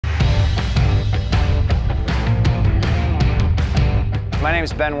My name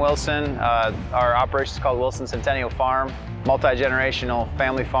is Ben Wilson. Our operation is called Wilson Centennial Farm, multi-generational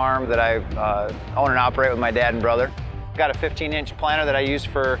family farm that I own and operate with my dad and brother. I've got a 15-inch planter that I use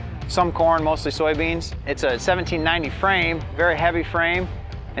for some corn, mostly soybeans. It's a 1790 frame, very heavy frame,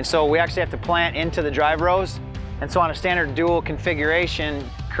 and so we actually have to plant into the drive rows. And so on a standard dual configuration,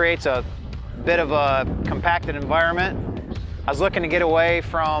 creates a bit of a compacted environment. I was looking to get away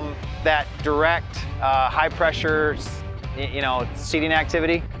from that direct, high pressure, seeding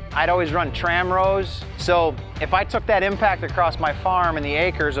activity. I'd always run tram rows. So if I took that impact across my farm and the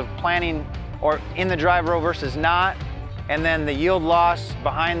acres of planting or in the drive row versus not, and then the yield loss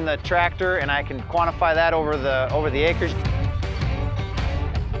behind the tractor, and I can quantify that over the acres.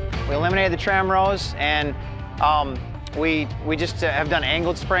 We eliminated the tram rows, and we just have done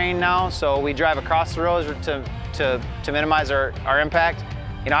angled spraying now, so we drive across the rows to minimize our impact.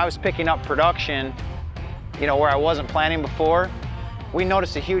 I was picking up production, where I wasn't planting before. We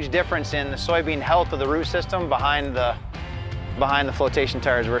noticed a huge difference in the soybean health of the root system behind the flotation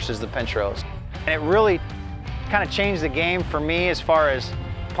tires versus the pinch rows. And it really kind of changed the game for me as far as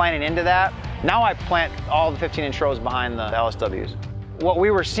planting into that. Now I plant all the 15-inch rows behind the LSWs. What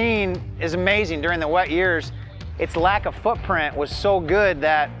we were seeing is amazing during the wet years. Its lack of footprint was so good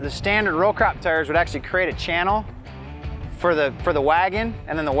that the standard row crop tires would actually create a channel for the wagon,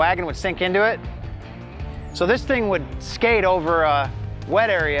 and then the wagon would sink into it. So this thing would skate over a wet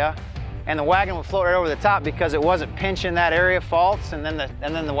area, and the wagon would float right over the top because it wasn't pinching that area faults, and then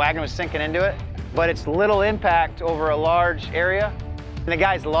the wagon was sinking into it. But it's little impact over a large area. And the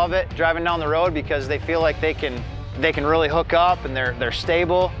guys love it driving down the road because they feel like they can really hook up and they're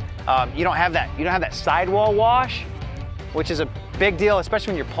stable. You don't have that sidewall wash, which is a big deal,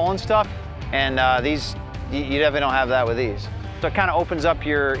 especially when you're pulling stuff. And you definitely don't have that with these. So it kind of opens up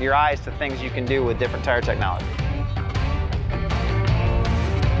your eyes to things you can do with different tire technology.